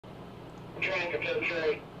trying to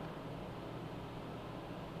penetrate.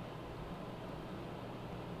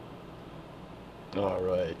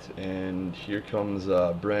 Alright, and here comes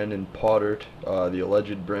Brandon Pottert. The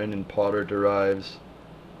alleged Brandon Pottert arrives.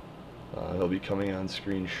 He'll be coming on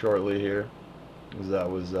screen shortly here, because that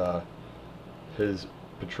was his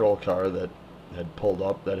patrol car that had pulled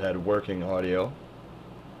up that had working audio.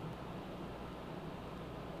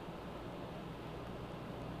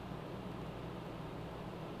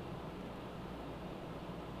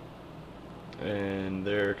 And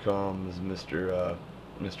there comes Mr.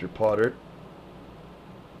 Pottert.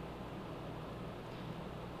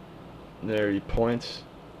 There he points,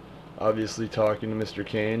 obviously talking to Mr.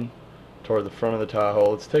 Kane, toward the front of the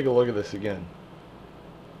Tahoe. Let's take a look at this again.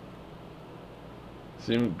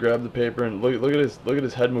 See him grab the paper and look at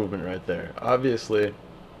his head movement right there. Obviously,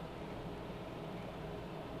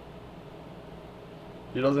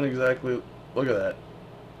 he doesn't exactly look at that.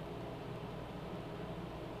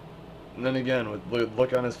 And then again, with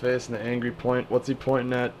look on his face and the angry point, what's he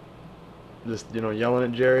pointing at? Just, you know, yelling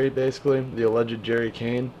at Jerry, basically, the alleged Jerry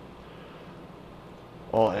Kane.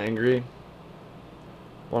 All angry.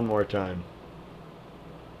 One more time.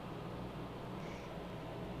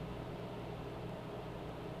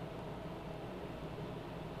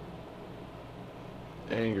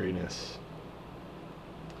 Angriness.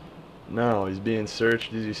 Now he's being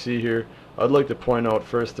searched, as you see here. I'd like to point out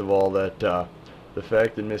first of all that the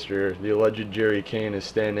fact that the alleged Jerry Kane is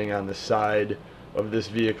standing on the side of this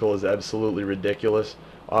vehicle is absolutely ridiculous.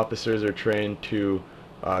 Officers are trained to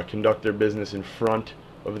conduct their business in front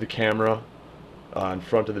of the camera, in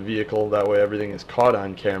front of the vehicle. That way everything is caught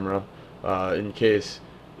on camera in case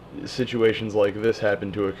situations like this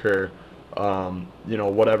happen to occur. You know,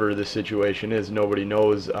 whatever the situation is, nobody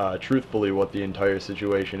knows truthfully what the entire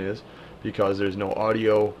situation is, because there's no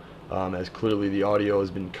audio, as clearly the audio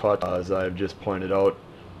has been cut, as I've just pointed out.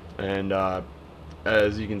 And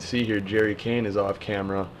as you can see here, Jerry Kane is off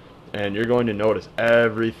camera, and you're going to notice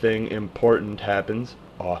everything important happens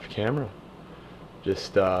off camera.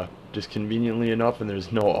 Just conveniently enough, and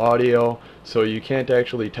there's no audio, so you can't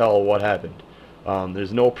actually tell what happened.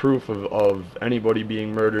 There's no proof of anybody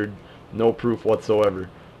being murdered, no proof whatsoever.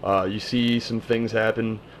 You see some things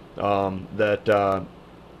happen that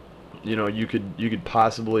you know, you could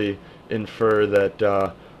possibly infer that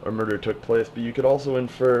a murder took place, but you could also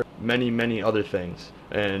infer many other things,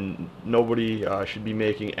 and nobody should be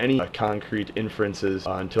making any concrete inferences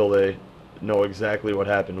until they know exactly what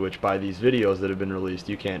happened, which by these videos that have been released,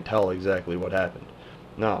 you can't tell exactly what happened.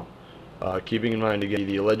 Now, keeping in mind again,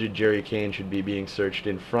 the alleged Jerry Kane should be being searched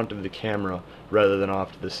in front of the camera rather than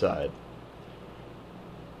off to the side.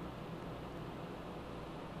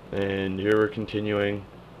 And here we're continuing.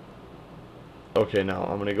 Okay, now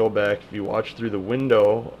I'm going to go back. If you watch through the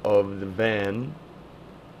window of the van,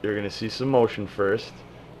 you're going to see some motion first.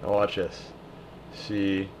 Now watch this.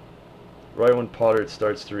 See, right when Pottert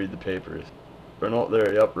starts to read the papers. Or no,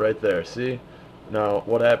 there, yep, right there. See? Now,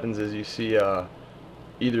 what happens is you see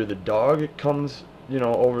either the dog comes, you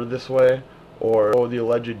know, over this way, or the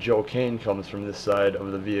alleged Joe Kane comes from this side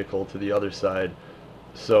of the vehicle to the other side.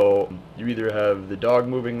 So you either have the dog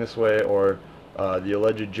moving this way, or the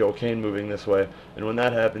alleged Joe Kane moving this way. And when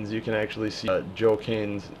that happens, you can actually see Joe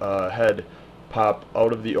Kane's head pop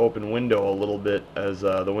out of the open window a little bit as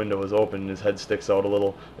the window is open, and his head sticks out a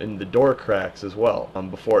little, and the door cracks as well.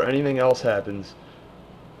 Before anything else happens,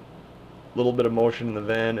 a little bit of motion in the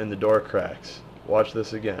van and the door cracks. Watch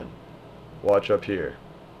this again. Watch up here.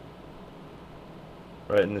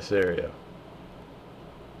 Right in this area.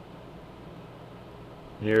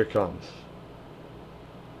 Here it comes.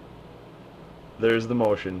 There's the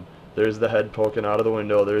motion. There's the head poking out of the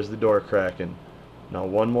window. There's the door cracking. Now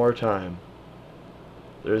one more time.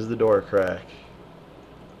 There's the door crack.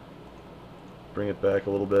 Bring it back a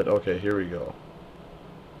little bit. Okay, here we go.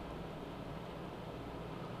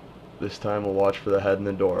 This time we'll watch for the head and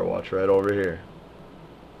the door. Watch right over here.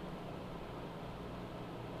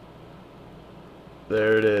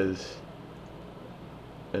 There it is.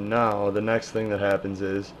 And now the next thing that happens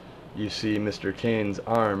is you see Mr. Kane's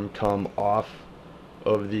arm come off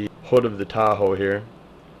of the hood of the Tahoe here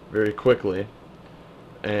very quickly,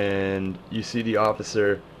 and you see the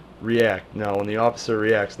officer react. Now when the officer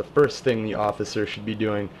reacts, the first thing the officer should be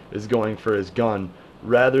doing is going for his gun.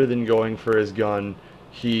 Rather than going for his gun,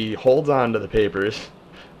 he holds on to the papers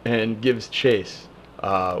and gives chase,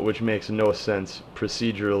 which makes no sense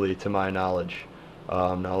procedurally to my knowledge.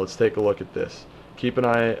 Now let's take a look at this. Keep an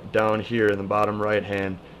eye down here in the bottom right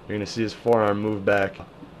hand. You're going to see his forearm move back.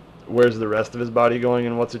 Where's the rest of his body going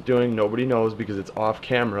and what's it doing? Nobody knows, because it's off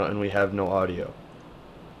camera and we have no audio.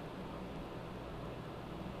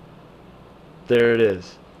 There it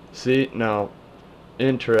is. See, now,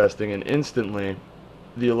 interesting, and instantly,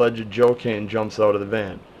 the alleged Joe Kane jumps out of the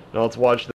van. Now let's watch